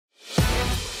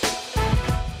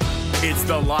It's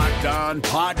the Locked On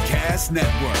Podcast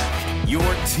Network, your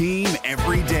team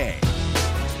every day.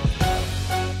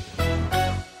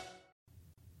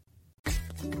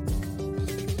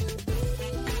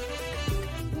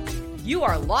 You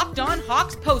are Locked On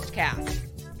Hawks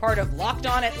POSTCAST, part of Locked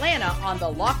On Atlanta on the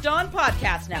Locked On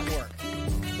Podcast Network.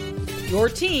 Your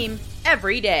team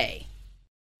every day.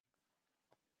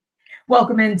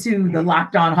 Welcome into the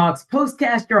Locked On Hawks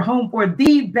POSTCAST, your home for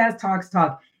the best Hawks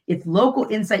talk. It's local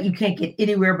insight you can't get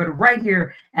anywhere but right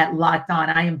here at Locked On.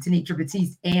 I am Tenitra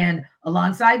Batiste, and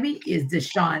alongside me is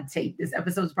Deshaun Tate. This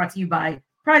episode is brought to you by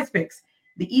PrizePicks,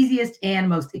 the easiest and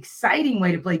most exciting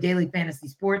way to play daily fantasy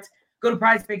sports. Go to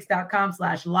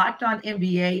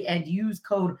prizepicks.com/LockedOnNBA and use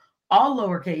code all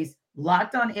lowercase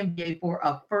LockedOnNBA for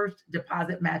a first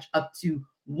deposit match up to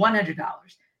 $100.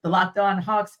 The Locked On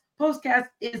Hawks POSTCAST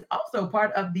is also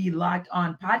part of the Locked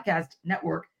On Podcast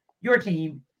Network, your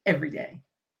team every day.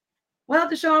 Well,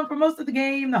 Deshaun, for most of the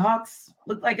game, the Hawks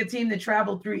looked like a team that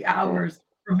traveled 3 hours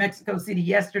from Mexico City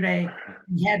yesterday.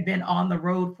 We had been on the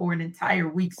road for an entire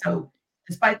week. So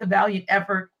despite the valiant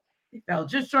effort, they fell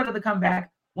just short of the comeback,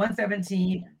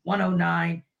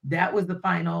 117-109. That was the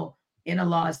final in a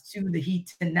loss to the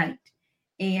Heat tonight.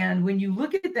 And when you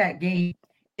look at that game,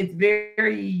 it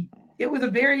was a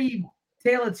very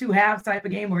tale of two halves type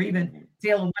of game, or even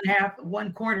tale of one half,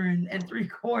 1 quarter and 3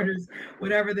 quarters,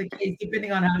 whatever the case,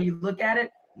 depending on how you look at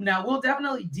it. Now, we'll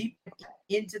definitely deep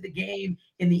into the game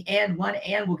in the and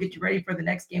we'll get you ready for the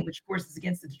next game, which of course is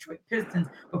against the Detroit Pistons.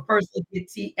 But first, let's get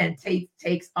T and Tate's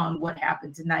takes on what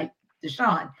happened tonight.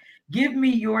 Deshaun, give me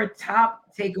your top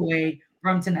takeaway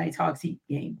from tonight's Hawks Heat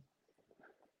game.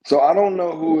 So I don't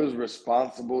know who is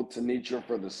responsible, Tenitra,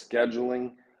 for the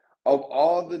scheduling of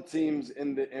all the teams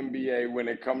in the NBA when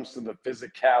it comes to the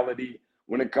physicality,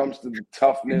 when it comes to the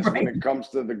toughness, right, when it comes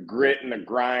to the grit and the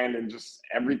grind and just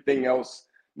everything else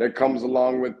that comes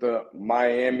along with the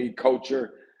Miami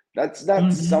culture. That's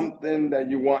not something that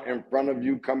you want in front of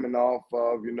you coming off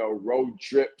of, road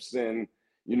trips and,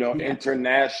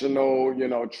 international,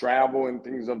 travel and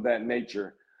things of that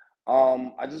nature.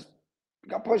 I just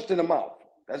got punched in the mouth.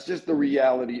 That's just the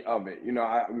reality of it.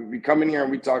 We come in here and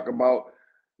we talk about,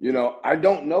 I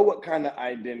don't know what kind of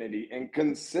identity and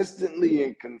consistently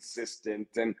inconsistent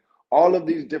and all of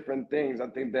these different things. I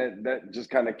think that just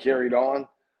kind of carried on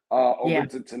over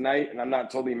to tonight. And I'm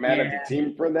not totally mad at the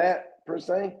team for that, per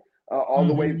se, all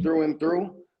the way through and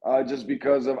through, just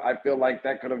because I feel like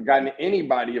that could have gotten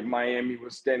anybody if Miami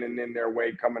was standing in their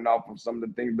way coming off of some of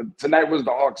the things. But tonight was the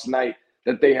Hawks' night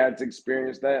that they had to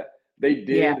experience that. They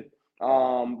did. Yeah.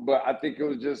 But I think it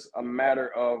was just a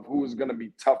matter of who was going to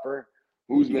be tougher,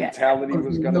 whose mentality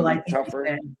was going to be tougher,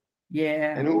 and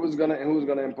who was going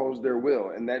to impose their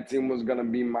will. And that team was going to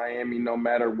be Miami no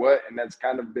matter what. And that's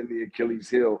kind of been the Achilles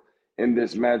heel in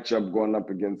this matchup going up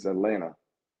against Atlanta.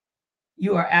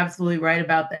 You are absolutely right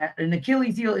about that. And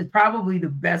Achilles heel is probably the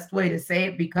best way to say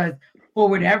it, because for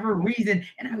whatever reason,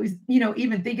 and I was,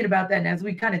 even thinking about that, and as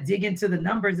we kind of dig into the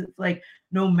numbers, it's like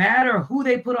no matter who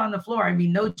they put on the floor, I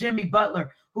mean, no Jimmy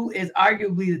Butler, who is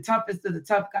arguably the toughest of the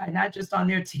tough guy, not just on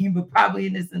their team, but probably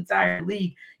in this entire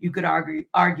league, you could argue.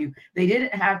 They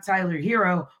didn't have Tyler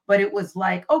Hero, but it was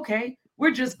like, okay,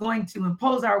 we're just going to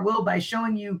impose our will by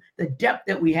showing you the depth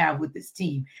that we have with this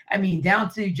team. I mean, down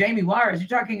to Jamie Warriors, you're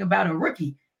talking about a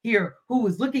rookie here who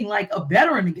was looking like a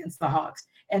veteran against the Hawks.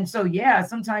 And so,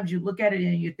 sometimes you look at it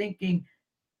and you're thinking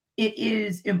it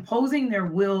is imposing their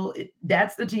will.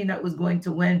 That's the team that was going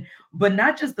to win, but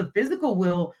not just the physical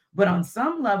will, but on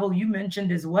some level, you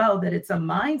mentioned as well that it's a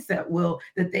mindset will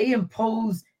that they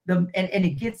impose them, and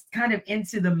it gets kind of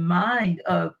into the mind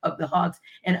of the Hawks.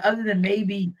 And other than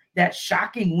maybe that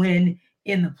shocking win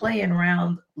in the play-in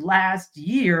round last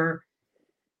year,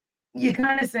 you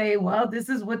kind of say, well, this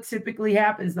is what typically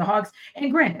happens. The Hawks, and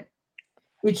granted,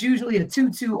 it's usually a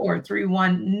 2-2 or a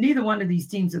 3-1. Neither one of these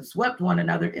teams have swept one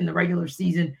another in the regular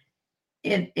season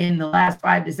in the last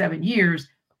 5 to 7 years,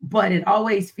 but it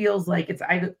always feels like it's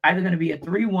either going to be a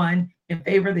 3-1 in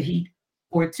favor of the Heat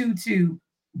or 2-2,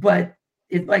 but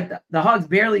it's like the Hawks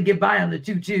barely get by on the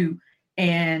 2-2,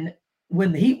 and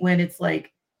when the Heat win, it's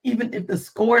like even if the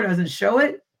score doesn't show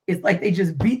it, it's like they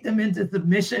just beat them into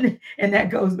submission, and that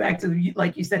goes back to,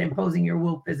 like you said, imposing your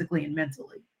will physically and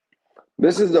mentally.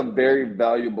 This is a very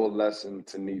valuable lesson,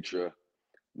 Tenitra,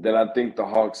 that I think the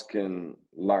Hawks can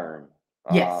learn.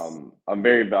 Yes. A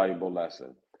very valuable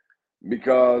lesson.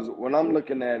 Because when I'm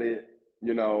looking at it,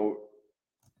 the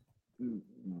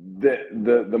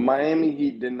Miami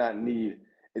Heat did not need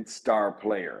its star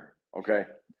player, okay?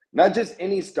 Not just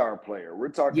any star player. We're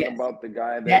talking about the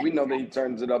guy that we know that he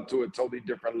turns it up to a totally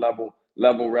different level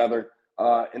rather.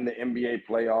 in the NBA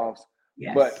playoffs.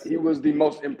 Yes. But he was the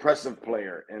most impressive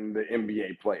player in the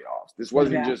NBA playoffs. This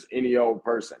wasn't just any old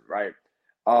person, right?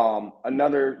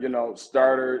 Another,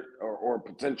 starter or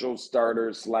potential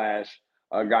starter slash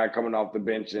a guy coming off the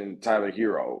bench in Tyler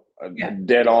Hero, a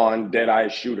dead-eye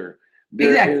shooter.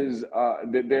 There is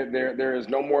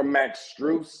no more Max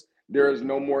Strus. There is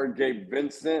no more Gabe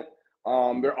Vincent.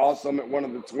 They're also one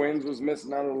of the twins was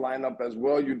missing out of the lineup as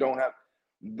well. You don't have.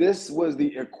 This was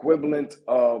the equivalent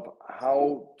of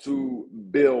how to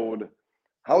build,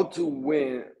 how to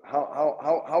win,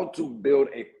 how to build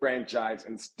a franchise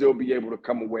and still be able to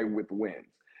come away with wins.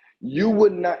 You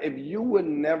would not, if you would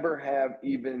never have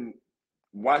even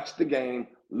watched the game,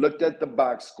 looked at the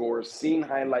box score, seen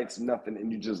highlights, nothing,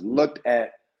 and you just looked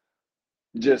at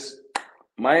just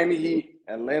Miami Heat,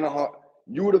 Atlanta Hawks,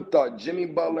 you would have thought Jimmy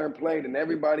Butler played and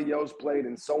everybody else played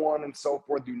and so on and so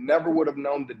forth. You never would have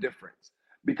known the difference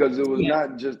because it was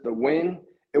not just the win,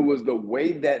 it was the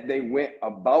way that they went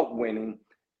about winning.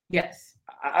 Yes.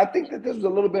 I think that this was a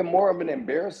little bit more of an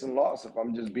embarrassing loss, if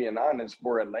I'm just being honest,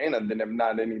 for Atlanta than if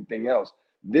not anything else.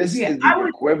 This is the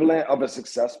equivalent of a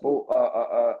successful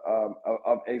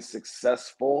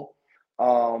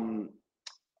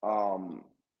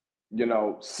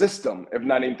system, if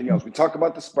not anything else. We talk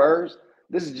about the Spurs.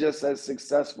 This is just as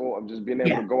successful of just being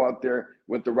able to go out there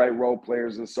with the right role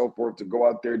players and so forth, to go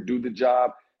out there, do the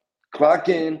job, clock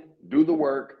in, do the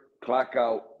work, clock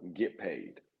out, get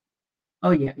paid.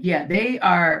 Oh, yeah. Yeah, they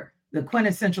are the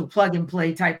quintessential plug and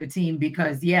play type of team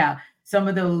because, some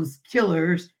of those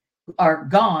killers are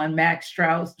gone. Max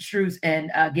Strus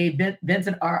and Gabe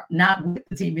Vincent are not with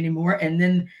the team anymore. And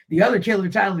then the other killer,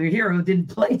 Tyler Hero, didn't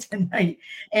play tonight.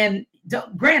 And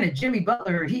granted, Jimmy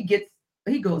Butler, he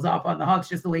goes off on the Hawks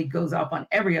just the way he goes off on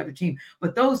every other team.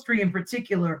 But those three in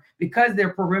particular, because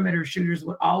they're perimeter shooters,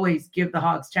 would always give the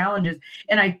Hawks challenges.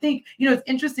 And I think, it's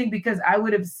interesting because I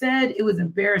would have said it was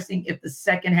embarrassing if the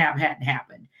second half hadn't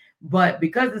happened. But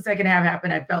because the second half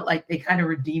happened, I felt like they kind of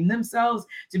redeemed themselves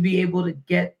to be able to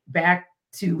get back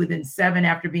to within 7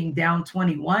 after being down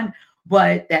 21.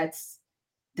 But that's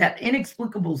that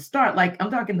inexplicable start. Like,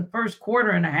 I'm talking the first quarter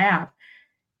and a half.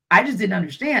 I just didn't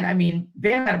understand. I mean,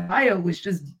 Bam Adebayo was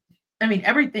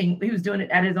everything. He was doing it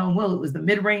at his own will. It was the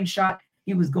mid-range shot.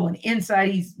 He was going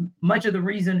inside. He's much of the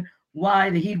reason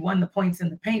why the Heat won the points in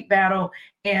the paint battle.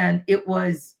 And it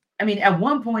was, at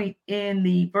one point in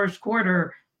the first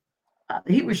quarter,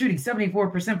 the Heat were shooting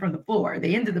 74% from the floor.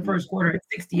 They ended the first quarter at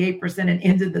 68% and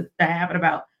ended the half at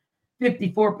about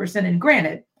 54%. And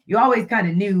granted, you always kind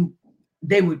of knew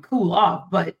they would cool off,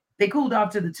 but they cooled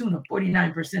off to the tune of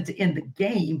 49% to end the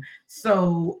game.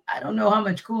 So I don't know how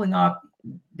much cooling off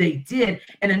they did.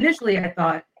 And initially I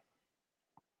thought,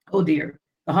 oh dear,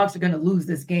 the Hawks are going to lose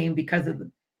this game because of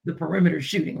the perimeter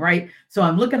shooting, right? So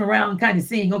I'm looking around kind of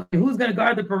seeing, okay, who's going to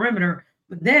guard the perimeter?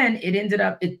 But then it ended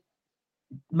up,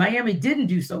 Miami didn't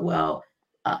do so well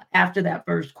after that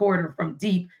first quarter from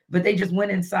deep, but they just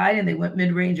went inside and they went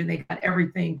mid-range and they got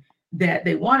everything that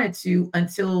they wanted to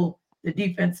until the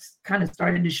defense kind of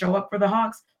started to show up for the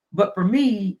Hawks. But for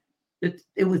me,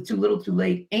 it was too little too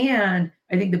late. And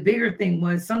I think the bigger thing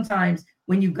was sometimes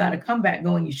when you've got a comeback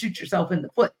going, you shoot yourself in the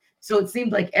foot. So it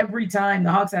seemed like every time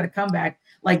the Hawks had a comeback,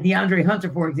 like DeAndre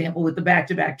Hunter, for example, with the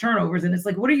back-to-back turnovers. And it's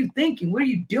like, what are you thinking? What are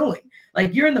you doing?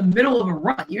 Like, you're in the middle of a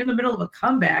run. You're in the middle of a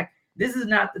comeback. This is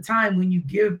not the time when you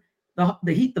give the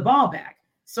Heat the ball back.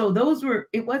 So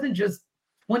it wasn't just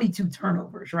 22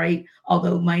 turnovers, right?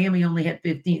 Although Miami only had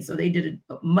 15. So they did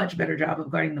a much better job of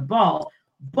guarding the ball.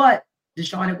 But,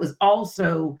 Deshaun, it was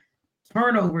also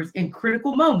turnovers in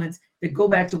critical moments that go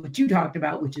back to what you talked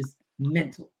about, which is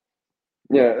mental.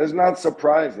 Yeah, it's not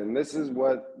surprising. This is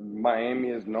what Miami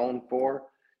is known for.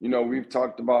 We've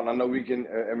talked about, and I know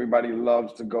everybody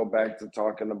loves to go back to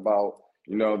talking about,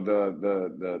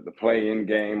 the play-in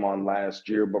game on last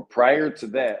year. But prior to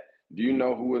that, do you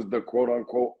know who was the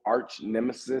quote-unquote arch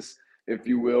nemesis, if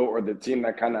you will, or the team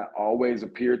that kind of always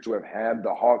appeared to have had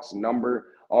the Hawks number,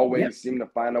 always seemed to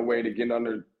find a way to get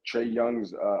under Trae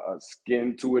Young's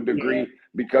skin to a degree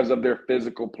because of their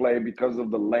physical play, because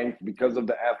of the length, because of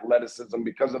the athleticism,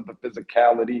 because of the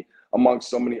physicality, amongst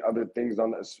so many other things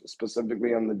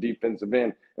specifically on the defensive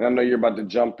end. And I know you're about to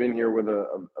jump in here with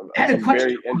some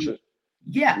very interesting.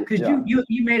 Yeah, because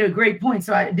you made a great point.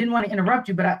 So I didn't want to interrupt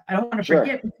you, but I don't want to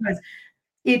forget because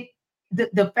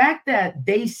the fact that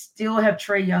they still have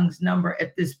Trae Young's number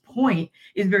at this point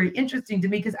is very interesting to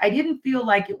me because I didn't feel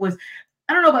like it was,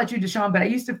 I don't know about you, Deshaun, but I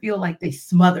used to feel like they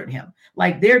smothered him.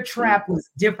 Like their trap was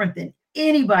different than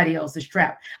anybody else's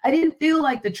trap. I didn't feel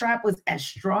like the trap was as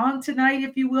strong tonight,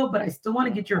 if you will, but I still want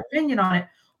to get your opinion on it.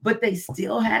 But they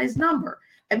still had his number.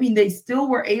 I mean, they still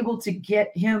were able to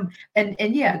get him. And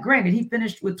yeah, granted, he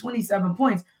finished with 27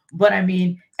 points. But I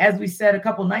mean, as we said a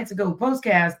couple nights ago,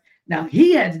 postcast, now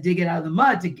he had to dig it out of the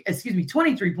mud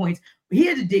 23 points. He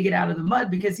had to dig it out of the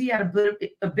mud because he had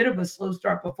a bit of a slow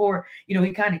start before. He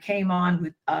kind of came on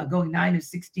with going 9 of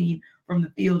 16 from the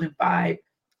field and 5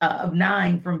 of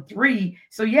 9 from 3.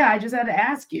 So yeah, I just had to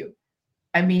ask you.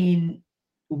 I mean,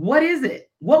 what is it?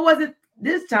 What was it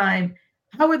this time?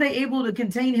 How were they able to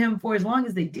contain him for as long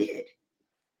as they did?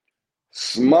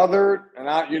 Smothered, and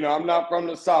I'm not from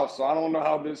the South, so I don't know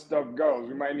how this stuff goes.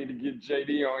 We might need to get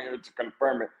JD on here to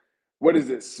confirm it. What is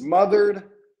it? Smothered,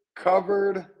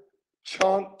 covered,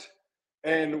 chunked,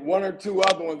 and one or two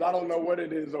other ones. I don't know what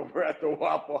it is over at the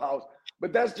Waffle House,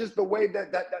 but that's just the way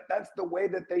that's the way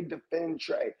that they defend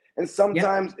Trey. And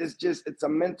sometimes it's a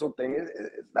mental thing.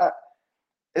 It's not.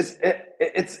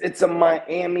 It's a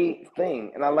Miami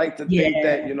thing, and I like to think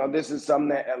that this is something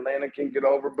that Atlanta can get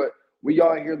over. But we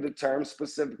all hear the term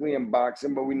specifically in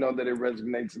boxing, but we know that it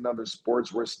resonates in other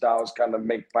sports where styles kind of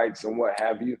make fights and what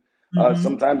have you.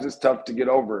 Sometimes it's tough to get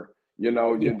over.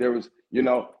 There was,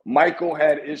 Michael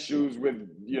had issues with,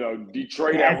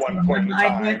 Detroit at one point in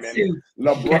time. And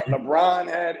LeBron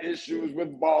had issues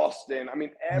with Boston. I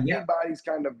mean, everybody's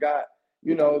kind of got,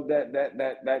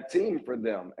 that team for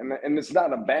them. And it's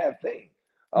not a bad thing.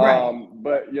 Right.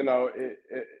 But,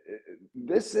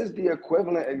 this is the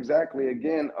equivalent exactly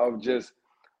again of just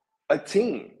a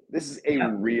team. This is a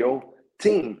real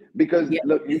team because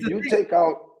look, you take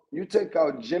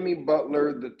out Jimmy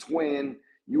Butler, the twin.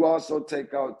 You also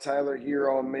take out Tyler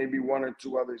Hero and maybe one or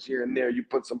two others here and there. You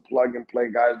put some plug and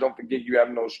play guys. Don't forget you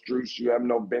have no Strus, you have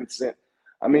no Vincent.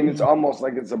 I mean, it's almost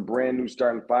like it's a brand new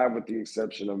starting five with the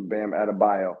exception of Bam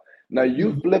Adebayo. Now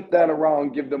you flip that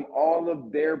around, give them all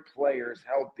of their players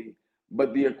healthy,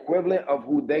 but the equivalent of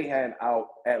who they had out,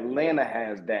 Atlanta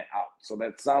has that out. So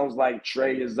that sounds like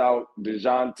Trey is out,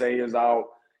 DeJounte is out,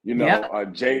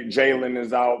 Jalen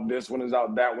is out, this one is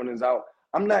out, that one is out.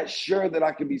 I'm not sure that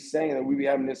I could be saying that we be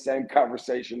having this same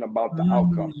conversation about the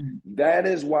outcome. That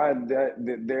is why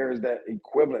there is that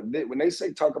equivalent. When they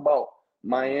talk about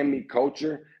Miami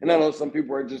culture, and I know some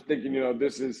people are just thinking,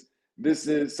 this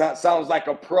is sounds like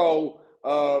a pro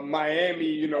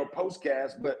Miami,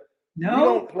 postcast, but we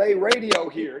don't play radio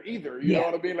here either. You know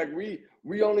what I mean? Like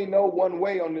we only know one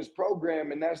way on this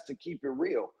program, and that's to keep it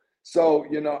real. So,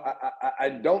 I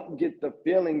don't get the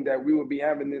feeling that we would be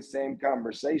having this same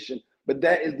conversation, but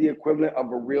that is the equivalent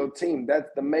of a real team.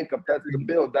 That's the makeup. That's the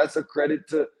build. That's a credit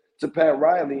to Pat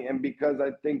Riley. And because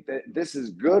I think that this is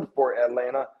good for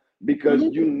Atlanta, because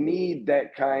you need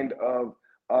that kind of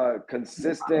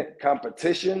consistent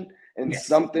competition and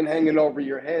something hanging over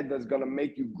your head that's going to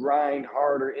make you grind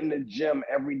harder in the gym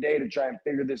every day to try and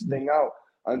figure this thing out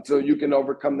until you can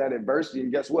overcome that adversity.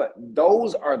 And guess what?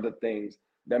 Those are the things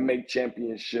that make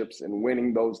championships and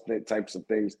winning those types of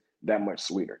things that much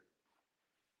sweeter.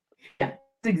 Yeah,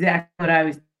 that's exactly what I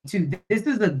was too. This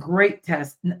is a great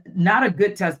test, not a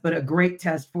good test, but a great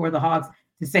test for the Hawks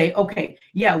to say, okay,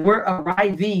 yeah, we're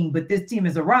arriving, but this team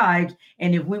has arrived.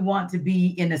 And if we want to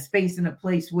be in a space, in a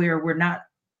place where we're not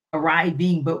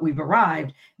arriving, but we've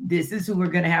arrived, this is who we're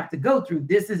going to have to go through.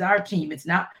 This is our team. It's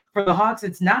not for the Hawks.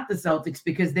 It's not the Celtics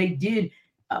because they did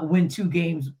win 2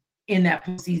 games in that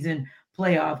postseason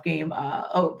playoff game,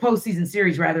 postseason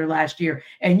series rather last year.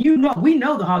 And we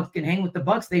know the Hawks can hang with the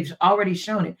Bucks. They've already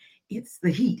shown it. It's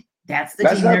the Heat. That's the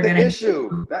team they're going to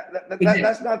issue.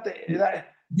 That's not the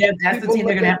that's the team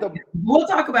they're going to have. We'll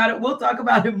talk about it. We'll talk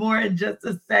about it more in just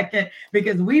a second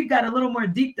because we've got a little more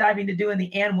deep diving to do in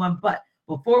the and one. But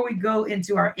before we go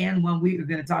into our and one, we are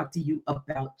going to talk to you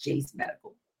about Chase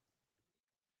Medical.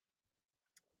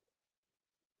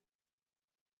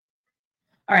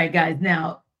 All right, guys.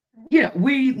 Now,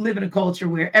 we live in a culture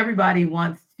where everybody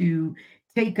wants to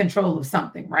take control of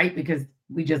something, right? Because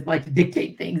we just like to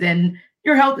dictate things, and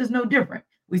your health is no different.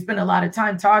 We spend a lot of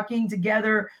time talking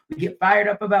together. We get fired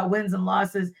up about wins and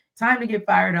losses. Time to get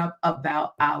fired up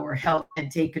about our health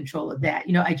and take control of that.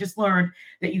 I just learned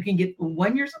that you can get a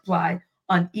 1-year supply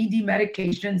on ED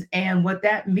medications. And what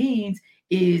that means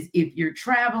is if you're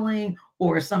traveling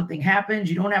or something happens,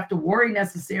 you don't have to worry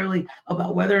necessarily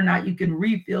about whether or not you can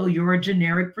refill your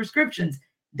generic prescriptions.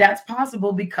 That's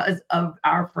possible because of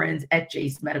our friends at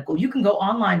Chase Medical. You can go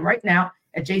online right now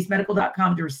at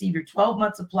jasemedical.com to receive your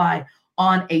 12-month supply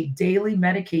on a daily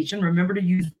medication. Remember to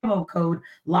use promo code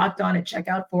LOCKEDON at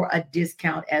checkout for a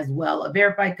discount as well. A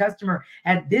verified customer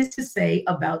had this to say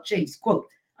about Chase, quote,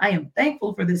 "I am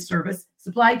thankful for this service.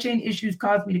 Supply chain issues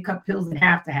caused me to cut pills in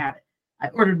half to have it. I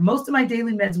ordered most of my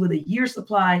daily meds with a year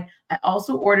supply. I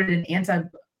also ordered an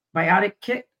antibiotic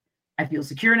kit. I feel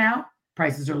secure now.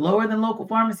 Prices are lower than local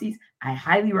pharmacies. I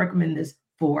highly recommend this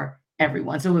for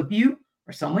everyone. So if you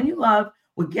or someone you love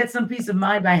would get some peace of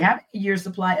mind by having a year's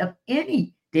supply of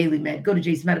any daily med, go to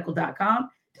jacemedical.com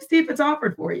to see if it's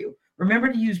offered for you.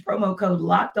 Remember to use promo code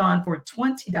Locked On for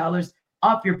 $20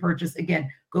 off your purchase. Again,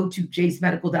 go to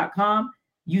jacemedical.com,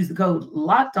 use the code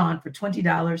Locked On for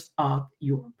 $20 off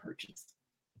your purchase.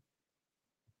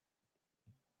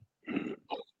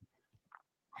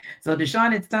 So,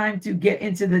 Deshaun, it's time to get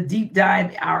into the deep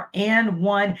dive, our and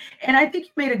one. And I think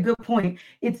you made a good point.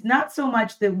 It's not so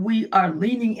much that we are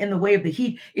leaning in the way of the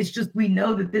Heat. It's just we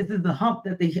know that this is the hump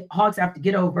that the Hawks have to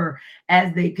get over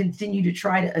as they continue to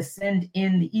try to ascend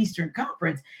in the Eastern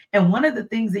Conference. And one of the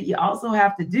things that you also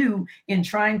have to do in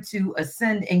trying to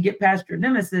ascend and get past your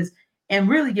nemesis and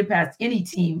really get past any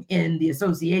team in the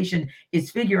association is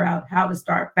figure out how to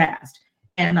start fast.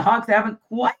 And the Hawks haven't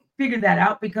quite figured that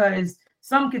out because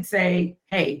some could say,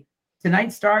 hey,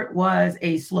 tonight's start was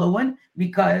a slow one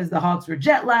because the Hawks were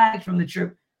jet lagged from the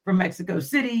trip from Mexico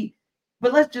City.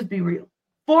 But let's just be real.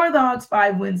 4 of the Hawks'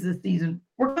 5 wins this season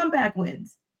were comeback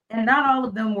wins. And not all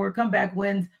of them were comeback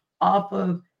wins off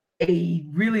of a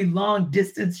really long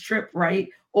distance trip, right?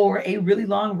 Or a really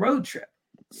long road trip.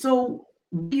 So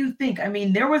what do you think? I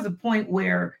mean, there was a point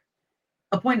in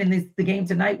the game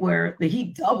tonight where the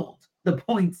Heat doubled the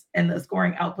points and the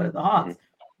scoring output of the Hawks.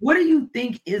 What do you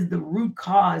think is the root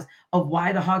cause of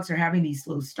why the Hawks are having these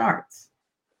slow starts?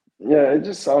 Yeah, it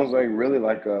just sounds like really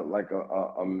like a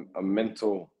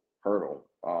mental hurdle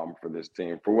for this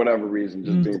team. For whatever reason,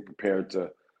 just being prepared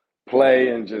to play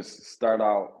and just start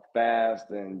out fast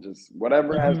and just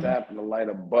whatever has to happen to light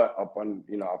a butt up on,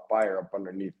 a fire up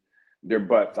underneath their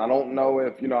butts. I don't know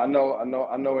if, I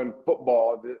know in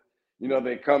football that,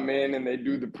 they come in and they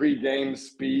do the pregame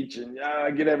speech and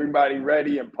get everybody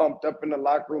ready and pumped up in the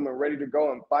locker room and ready to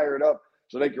go and fired up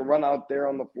so they can run out there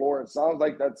on the floor. It sounds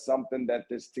like that's something that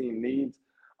this team needs.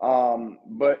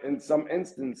 But in some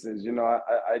instances,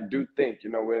 I do think,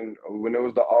 when it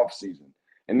was the off season,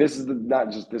 and this is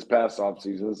not just this past off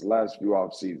season, it's the last few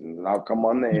off seasons, and I'll come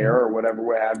on the air or whatever,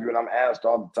 what have you, and I'm asked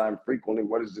all the time frequently,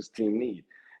 what does this team need?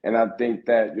 And I think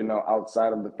that,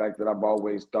 outside of the fact that I've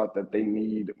always thought that they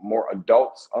need more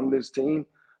adults on this team,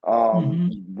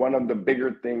 one of the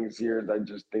bigger things here is I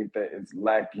just think that it's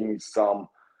lacking some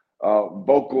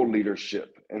vocal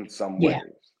leadership in some ways.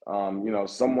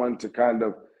 Someone to kind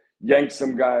of yank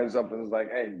some guys up and is like,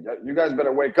 hey, you guys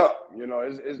better wake up.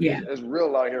 It's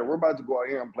real out here. We're about to go out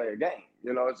here and play a game.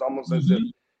 It's almost as if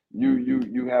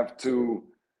you have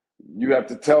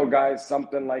to tell guys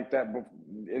something like that,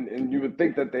 and you would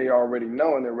think that they already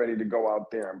know and they're ready to go out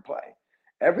there and play.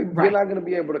 You're not going to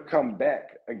be able to come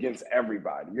back against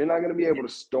everybody. You're not going to be able to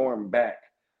storm back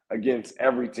against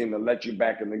every team that let you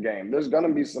back in the game. There's going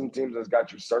to be some teams that's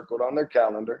got you circled on their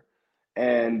calendar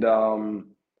and going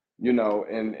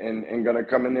to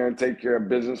come in there and take care of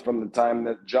business from the time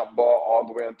that jump ball all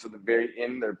the way until the very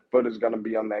end. Their foot is going to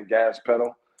be on that gas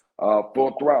pedal,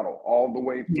 full throttle all the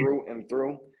way through and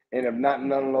through. And if not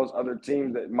none of those other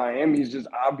teams, that Miami's just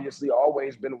obviously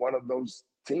always been one of those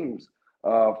teams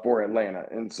for Atlanta.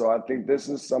 And so I think this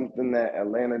is something that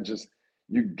Atlanta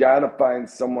you got to find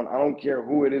someone. I don't care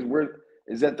who it is.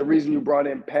 Is that the reason you brought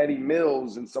in Patty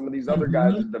Mills and some of these other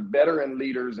guys, the veteran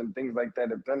leaders and things like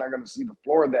that? If they're not going to see the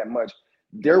floor that much,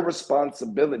 their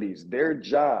responsibilities, their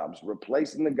jobs,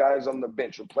 replacing the guys on the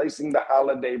bench, replacing the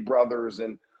Holiday brothers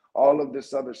and all of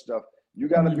this other stuff. You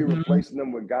got to be replacing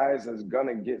them with guys that's going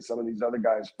to get some of these other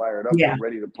guys fired up and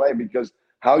ready to play, because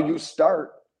how you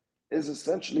start is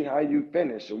essentially how you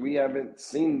finish. And we haven't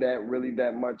seen that really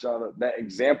that much out of that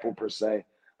example per se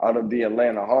out of the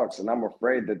Atlanta Hawks. And I'm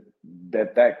afraid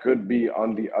that could be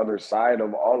on the other side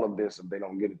of all of this if they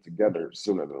don't get it together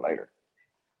sooner than later.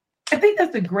 I think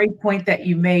that's a great point that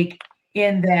you make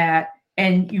in that,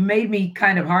 and you made me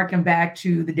kind of harken back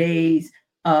to the days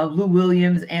of Lou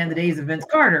Williams and the days of Vince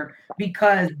Carter,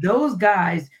 because those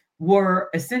guys were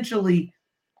essentially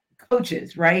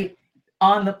coaches, right?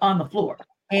 On the floor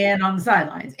and on the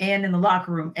sidelines and in the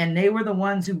locker room. And they were the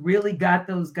ones who really got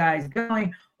those guys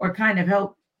going or kind of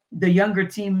helped the younger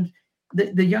teams,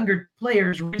 the younger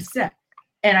players reset.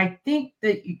 And I think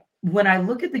that when I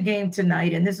look at the game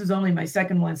tonight, and this is only my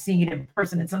second one seeing it in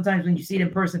person, and sometimes when you see it in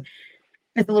person,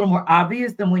 it's a little more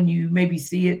obvious than when you maybe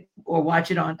see it or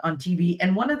watch it on TV.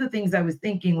 And one of the things I was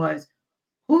thinking was,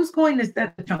 who's going to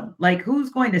set the tone? Like, who's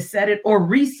going to set it or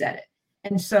reset it?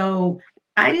 And so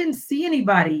I didn't see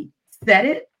anybody set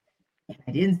it, and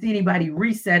I didn't see anybody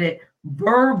reset it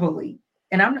verbally.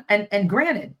 And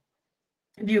granted,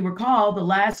 if you recall, the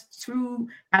last 2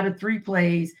 out of 3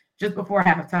 plays just before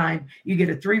halftime, you get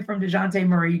a 3 from DeJounte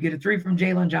Murray, you get a 3 from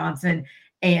Jalen Johnson,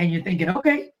 And you're thinking,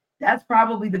 okay, that's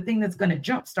probably the thing that's going to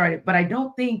jumpstart it. But I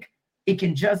don't think it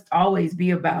can just always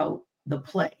be about the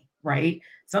play, right?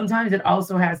 Sometimes it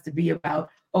also has to be about,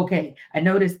 okay, I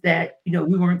noticed that, we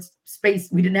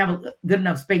didn't have a good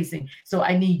enough spacing. So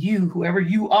I need you, whoever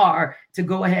you are, to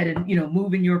go ahead and,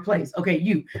 move in your place.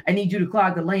 Okay, I need you to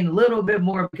clog the lane a little bit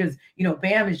more because,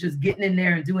 Bam is just getting in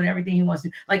there and doing everything he wants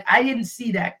to. Like, I didn't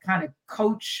see that kind of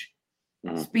coach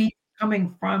speed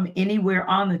coming from anywhere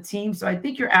on the team. So I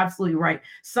think you're absolutely right.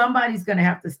 Somebody's going to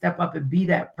have to step up and be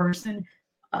that person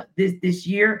this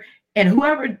year. And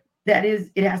whoever that is,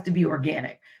 it has to be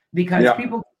organic because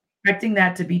people expecting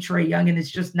that to be Trae Young, and it's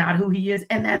just not who he is.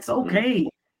 And that's okay.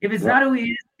 If it's not who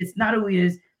he is, it's not who he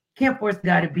is. Can't force the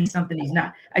guy to be something he's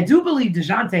not. I do believe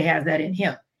DeJounte has that in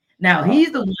him. Now,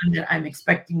 he's the one that I'm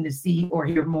expecting to see or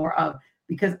hear more of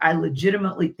because I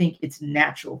legitimately think it's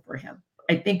natural for him.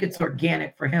 I think it's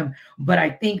organic for him. But I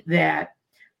think that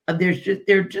there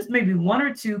just maybe one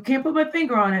or two, can't put my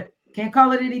finger on it, can't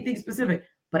call it anything specific,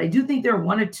 but I do think there are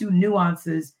one or two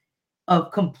nuances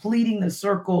of completing the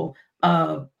circle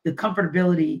of the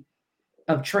comfortability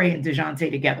of Trae and DeJounte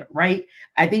together, right?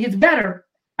 I think it's better.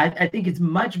 I think it's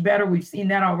much better. We've seen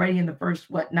that already in the first,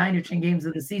 9 or 10 games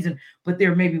of the season, but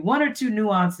there may be one or two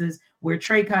nuances where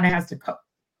Trae kind of has to,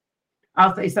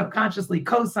 I'll say subconsciously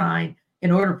co-sign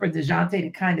in order for DeJounte to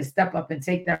kind of step up and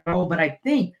take that role. But I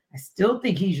still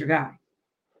think he's your guy.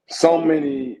 So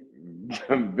many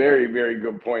very, very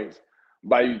good points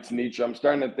by you, Tanisha. I'm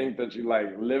starting to think that you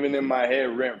like living in my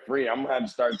head rent free. I'm going to have to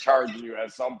start charging you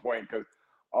at some point because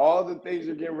all the things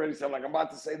you're getting ready to say, I'm like, I'm about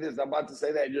to say this, I'm about to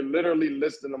say that. You're literally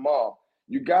listing them all.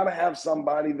 You got to have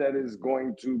somebody that is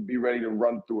going to be ready to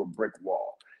run through a brick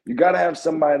wall. You got to have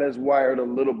somebody that's wired a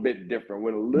little bit different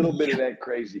with a little bit of that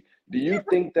crazy. Do you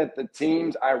think that the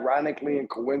teams, ironically and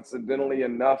coincidentally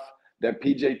enough, that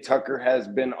PJ Tucker has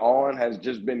been on has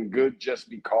just been good just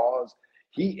because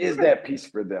he is that piece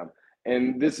for them?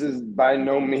 And this is by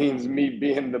no means me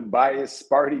being the biased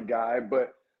Sparty guy,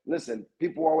 but listen,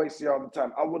 people always say all the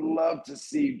time, I would love to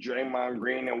see Draymond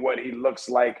Green and what he looks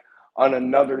like on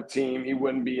another team. He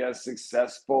wouldn't be as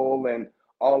successful and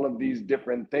all of these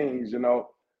different things,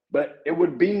 but it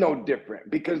would be no different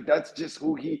because that's just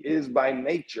who he is by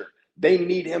nature. They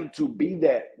need him to be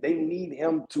that. They need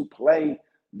him to play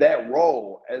that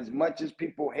role. As much as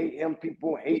people hate him,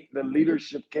 people hate the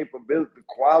leadership capability, the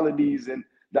qualities and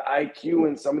the IQ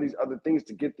and some of these other things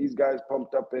to get these guys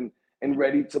pumped up and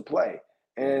ready to play.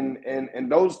 And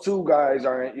those two guys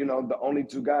aren't, the only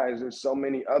two guys. There's so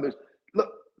many others. Look,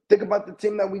 think about the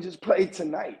team that we just played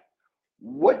tonight.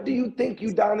 What do you think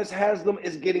Udonis Haslem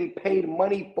is getting paid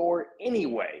money for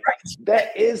anyway?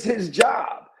 That is his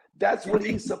job. That's what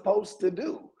he's supposed to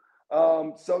do.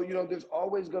 So, there's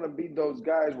always going to be those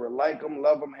guys where like them,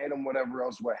 love them, hate them, whatever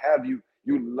else, what have you.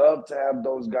 You love to have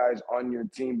those guys on your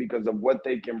team because of what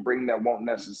they can bring that won't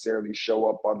necessarily show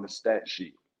up on the stat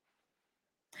sheet.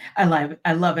 I love it.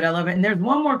 I love it. I love it. And there's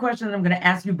one more question that I'm going to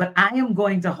ask you, but I am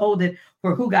going to hold it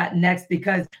for who got next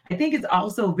because I think it's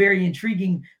also a very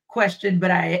intriguing question, but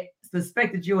I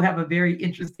suspect that you'll have a very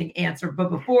interesting answer.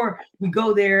 But before we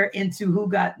go there into who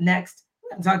got next,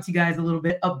 I'm going to talk to you guys a little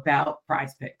bit about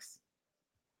Prize Picks.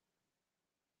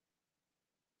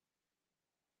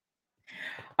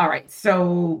 All right.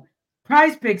 So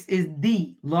Prize Picks is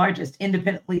the largest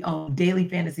independently owned daily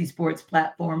fantasy sports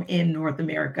platform in North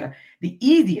America. The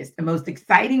easiest and most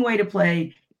exciting way to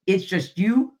play. It's just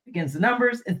you against the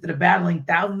numbers instead of battling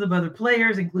thousands of other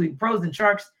players, including pros and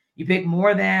sharks. You pick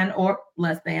more than or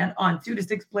less than on 2 to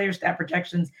 6 player stat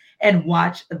projections and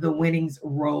watch the winnings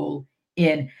roll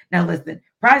in. Now, listen,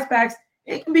 Prize Packs,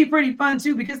 it can be pretty fun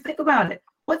too, because think about it.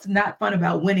 What's not fun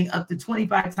about winning up to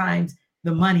 25 times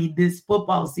the money this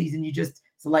football season? You just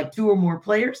select 2 or more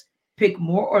players, pick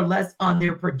more or less on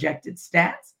their projected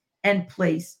stats, and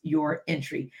place your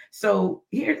entry. So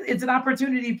here, it's an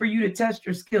opportunity for you to test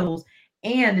your skills,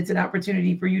 and it's an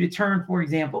opportunity for you to turn, for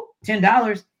example,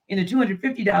 $10 into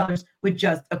 $250 with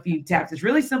just a few taps. It's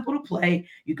really simple to play.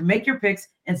 You can make your picks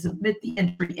and submit the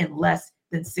entry in less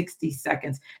than 60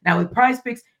 seconds. Now with Prize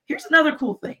Picks, here's another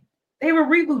cool thing. They have a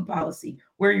reboot policy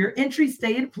where your entries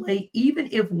stay in play even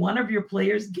if one of your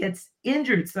players gets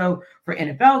injured. So for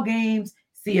NFL games,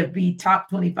 CFB top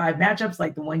 25 matchups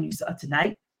like the one you saw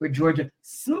tonight, where Georgia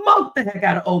smoked the heck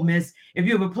out of Ole Miss, if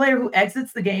you have a player who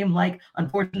exits the game like,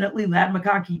 unfortunately, Ladd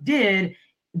McConkey did,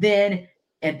 then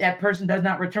and that person does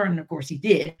not return, and of course he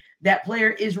did, that player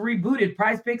is rebooted.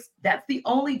 Prize Picks, that's the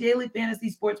only daily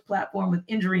fantasy sports platform with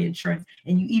injury insurance.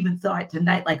 And you even saw it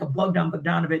tonight, like a Bogdan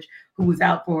Bogdanovic, who was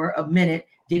out for a minute,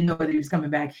 didn't know whether he was coming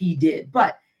back. He did.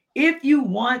 But If you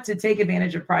want to take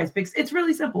advantage of Prize Picks, it's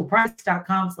really simple.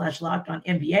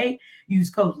 Prize.com/LockedOnNBA. Use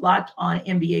code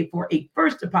LockedOnNBA for a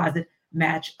first deposit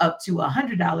match up to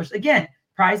 $100. Again,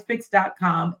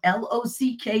 PrizePicks.com,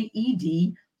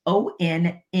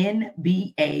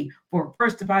 LockedOnNBA for a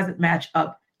first deposit match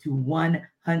up to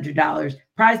 $100.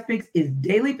 Prize Picks is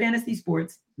daily fantasy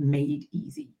sports made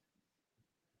easy.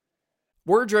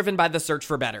 We're driven by the search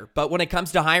for better, but when it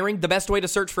comes to hiring, the best way to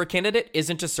search for a candidate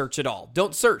isn't to search at all.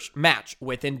 Don't search, match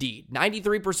with Indeed.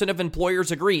 93% of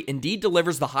employers agree Indeed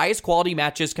delivers the highest quality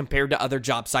matches compared to other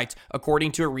job sites,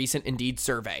 according to a recent Indeed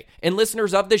survey. And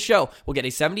listeners of this show will get a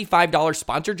 $75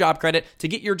 sponsored job credit to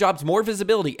get your jobs more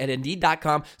visibility at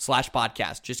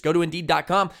Indeed.com/podcast. Just go to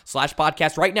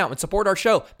Indeed.com/podcast right now and support our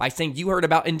show by saying you heard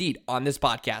about Indeed on this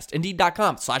podcast.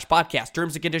 Indeed.com/podcast.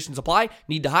 Terms and conditions apply.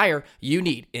 Need to hire? You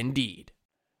need Indeed.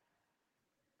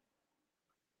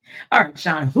 All right,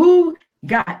 Sean, who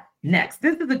got next?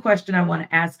 This is the question I want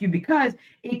to ask you because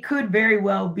it could very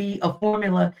well be a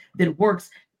formula that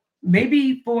works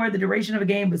maybe for the duration of a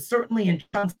game, but certainly in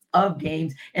chunks of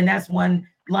games. And that's one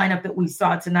lineup that we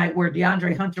saw tonight where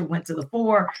DeAndre Hunter went to the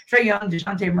 4. Trae Young,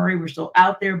 DeJounte Murray were still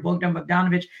out there. Bogdan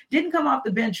Bogdanovic didn't come off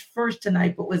the bench first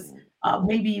tonight, but was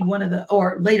maybe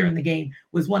later in the game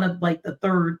was one of like the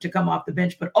third to come off the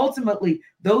bench. But ultimately,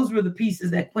 those were the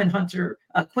pieces that Quinn Snyder,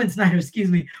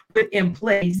 put in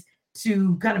place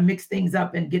to kind of mix things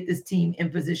up and get this team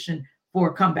in position for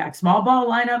a comeback. Small ball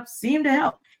lineup seemed to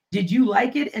help. Did you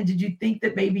like it? And did you think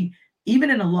that maybe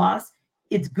even in a loss,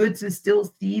 it's good to still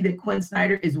see that Quinn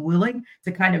Snyder is willing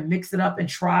to kind of mix it up and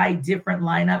try different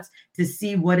lineups to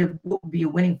see what would be a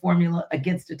winning formula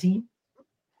against a team?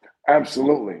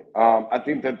 Absolutely. I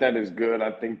think that is good. I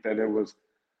think that it was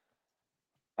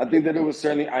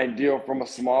certainly ideal from a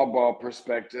small ball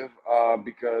perspective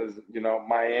because,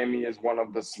 Miami is one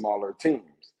of the smaller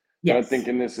teams. Yes. I think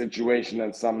in this situation,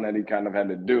 that's something that he kind of had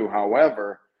to do.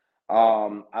 However,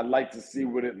 I'd like to see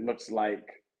what it looks like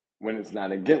when it's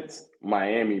not against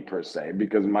Miami per se,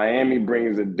 because Miami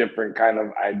brings a different kind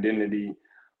of identity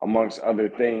amongst other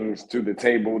things to the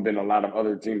table than a lot of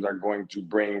other teams are going to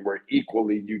bring, where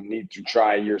equally you need to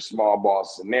try your small ball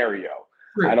scenario.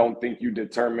 Right. I don't think you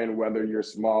determine whether your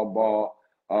small ball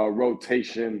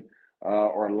rotation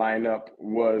or lineup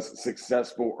was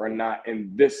successful or not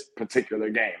in this particular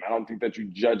game. I don't think that you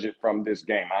judge it from this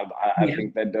game. I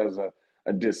think that does a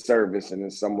disservice and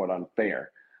is somewhat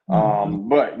unfair. Mm-hmm.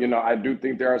 But, I do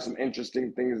think there are some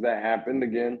interesting things that happened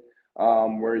again.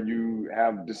 Where you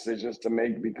have decisions to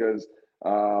make because,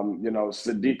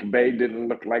 Saddiq Bey didn't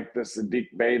look like the Saddiq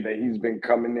Bey that he's been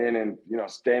coming in and,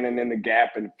 standing in the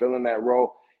gap and filling that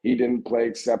role. He didn't play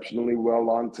exceptionally well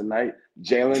on tonight.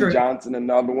 Jalen Johnson,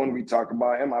 another one. We talk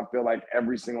about him. I feel like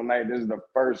every single night this is the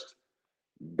first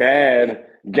bad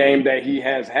game that he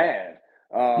has had.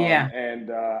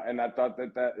 And I thought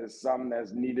that is something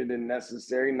that's needed and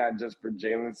necessary, not just for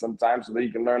Jalen sometimes, so that he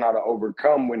can learn how to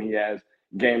overcome when he has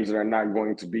games that are not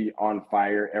going to be on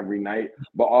fire every night,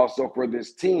 but also for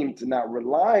this team to not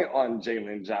rely on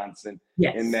Jalen Johnson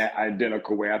in that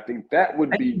identical way. I think that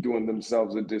would be doing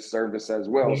themselves a disservice as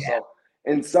well. Yeah. So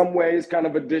in some ways, kind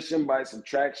of addition by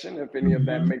subtraction, if any of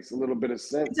that makes a little bit of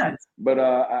sense. But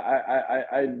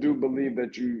I do believe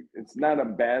that it's not a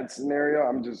bad scenario.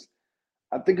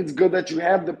 I think it's good that you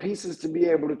have the pieces to be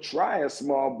able to try a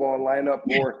small ball lineup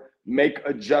or make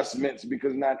adjustments,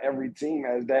 because not every team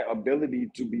has that ability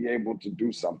to be able to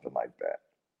do something like that.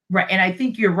 Right. And I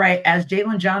think you're right. As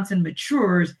Jalen Johnson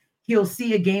matures, he'll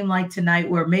see a game like tonight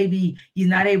where maybe he's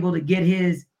not able to get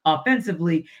his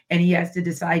offensively and he has to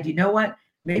decide, you know what,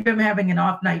 maybe I'm having an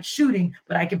off night shooting,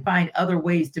 but I can find other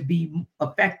ways to be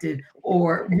effective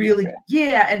or really.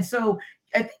 Yeah. And so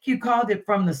I think you called it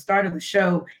from the start of the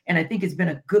show, and I think it's been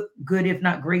a good, if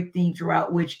not great theme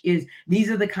throughout, which is these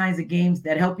are the kinds of games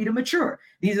that help you to mature.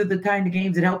 These are the kind of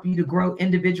games that help you to grow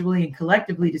individually and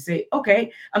collectively to say,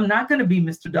 okay, I'm not going to be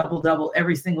Mr. Double-Double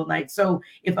every single night. So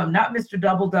if I'm not Mr.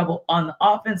 Double-Double on the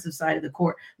offensive side of the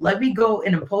court, let me go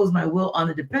and impose my will on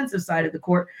the defensive side of the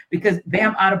court, because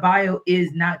Bam Adebayo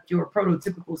is not your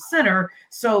prototypical center.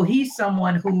 So he's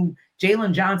someone who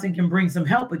Jalen Johnson can bring some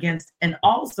help against. And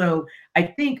also, I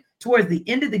think towards the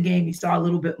end of the game, you saw a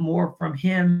little bit more from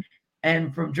him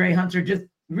and from Dre Hunter, just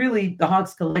really the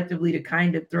Hawks collectively to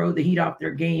kind of throw the heat off their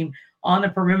game on the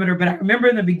perimeter. But I remember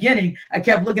in the beginning, I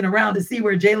kept looking around to see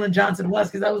where Jalen Johnson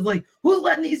was, because I was like, who's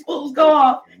letting these fools go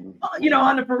off,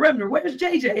 on the perimeter? Where's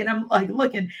JJ? And I'm like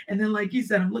looking. And then, like you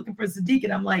said, I'm looking for Saddiq.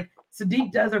 And I'm like,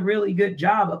 Saddiq does a really good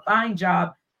job, a fine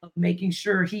job of making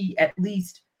sure he at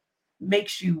least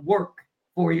makes you work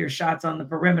for your shots on the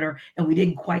perimeter, and we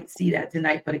didn't quite see that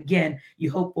tonight. But again,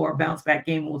 you hope for a bounce back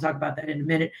game. We'll talk about that in a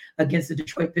minute against the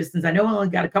Detroit Pistons. I know we only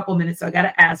got a couple minutes, so I got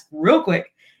to ask real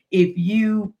quick if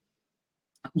you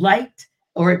liked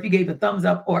or if you gave a thumbs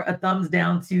up or a thumbs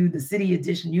down to the City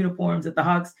Edition uniforms that the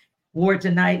Hawks wore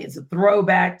tonight. It's a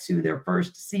throwback to their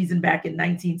first season back in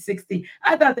 1960.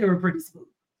 I thought they were pretty smooth.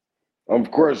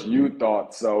 Of course you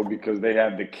thought so, because they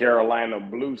had the Carolina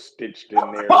blue stitched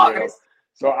in there. You know?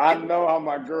 So I know how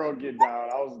my girl get down.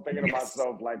 I was thinking to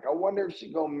myself, like, I wonder if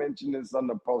she gonna mention this on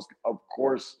the post. Of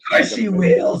course she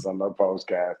will. This on the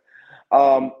postcast.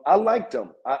 I liked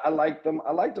them. I liked them.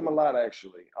 I liked them a lot,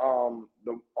 actually.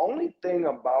 The only thing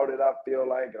about it, I feel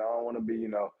like, and I don't want to be,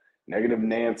 negative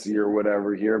Nancy or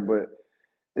whatever here, but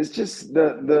it's just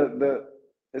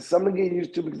it's something to get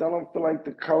used to, because I don't feel like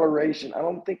the coloration, I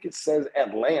don't think it says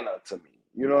Atlanta to me.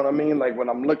 You know what I mean? Like when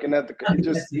I'm looking at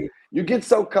you get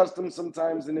so accustomed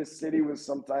sometimes in this city with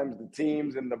sometimes the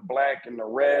teams and the black and the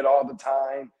red all the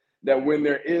time, that when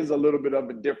there is a little bit of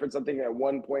a difference, I think at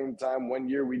one point in time, one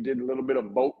year we did a little bit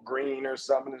of boat green or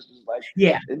something. It's just like,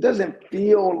 it doesn't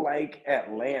feel like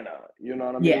Atlanta. You know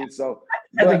what I mean? So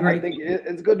I think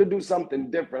it's good to do something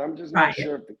different. I'm just not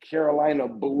sure if the Carolina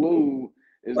blue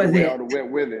is the way I would have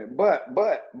went with it.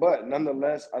 But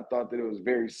nonetheless, I thought that it was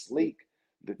very sleek.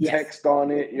 The text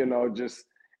on it, just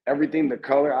everything, the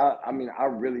color. I mean, I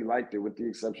really liked it, with the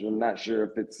exception of not sure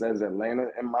if it says Atlanta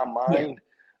in my mind.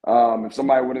 If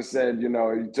somebody would have said,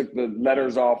 you took the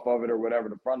letters off of it or whatever,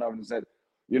 the front of it, and said,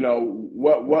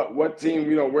 what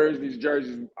team, wears these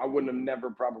jerseys, I wouldn't have never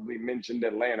probably mentioned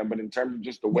Atlanta. But in terms of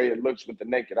just the way it looks with the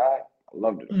naked eye, I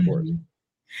loved it, of course.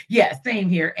 Yeah, same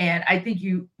here. And I think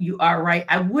you are right.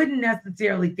 I wouldn't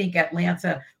necessarily think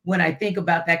Atlanta when I think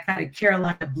about that kind of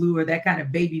Carolina blue or that kind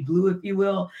of baby blue, if you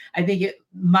will. I think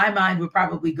my mind would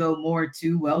probably go more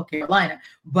to, Carolina.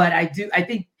 But I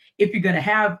think if you're going to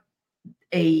have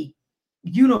a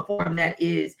uniform that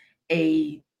is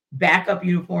a backup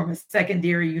uniform, a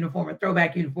secondary uniform, a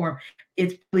throwback uniform,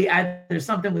 it's really either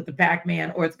something with the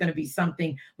Pac-Man or it's going to be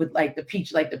something with like the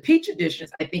peach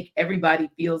editions. I think everybody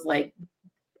feels like,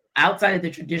 outside of the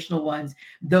traditional ones,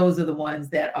 those are the ones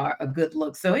that are a good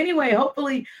look. So anyway,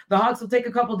 hopefully the Hawks will take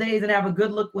a couple days and have a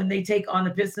good look when they take on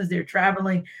the Pistons. They're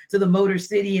traveling to the Motor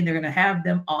City and they're going to have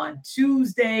them on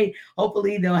Tuesday.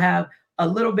 Hopefully they'll have a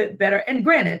little bit better. And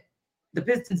granted, the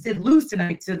Pistons did lose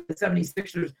tonight to the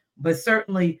 76ers, but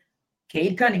certainly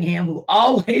Cade Cunningham, who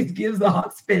always gives the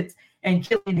Hawks fits, and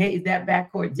Killian Hayes, that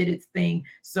backcourt did its thing.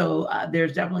 So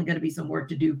there's definitely going to be some work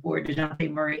to do for DeJounte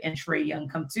Murray and Trae Young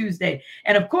come Tuesday.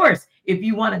 And of course, if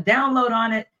you want to download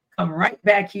on it, come right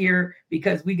back here,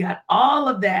 because we got all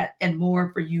of that and more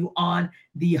for you on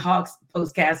the Hawks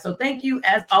Postcast. So thank you,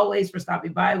 as always, for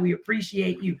stopping by. We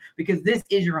appreciate you, because this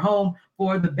is your home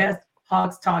for the best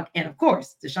Hawks talk. And of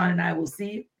course, Deshaun and I will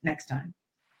see you next time.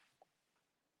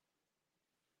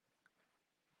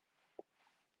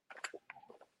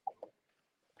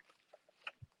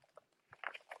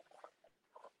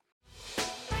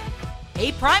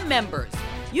 Hey, Prime members,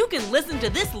 you can listen to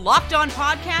this Locked On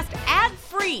podcast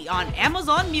ad-free on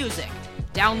Amazon Music.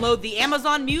 Download the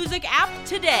Amazon Music app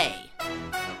today.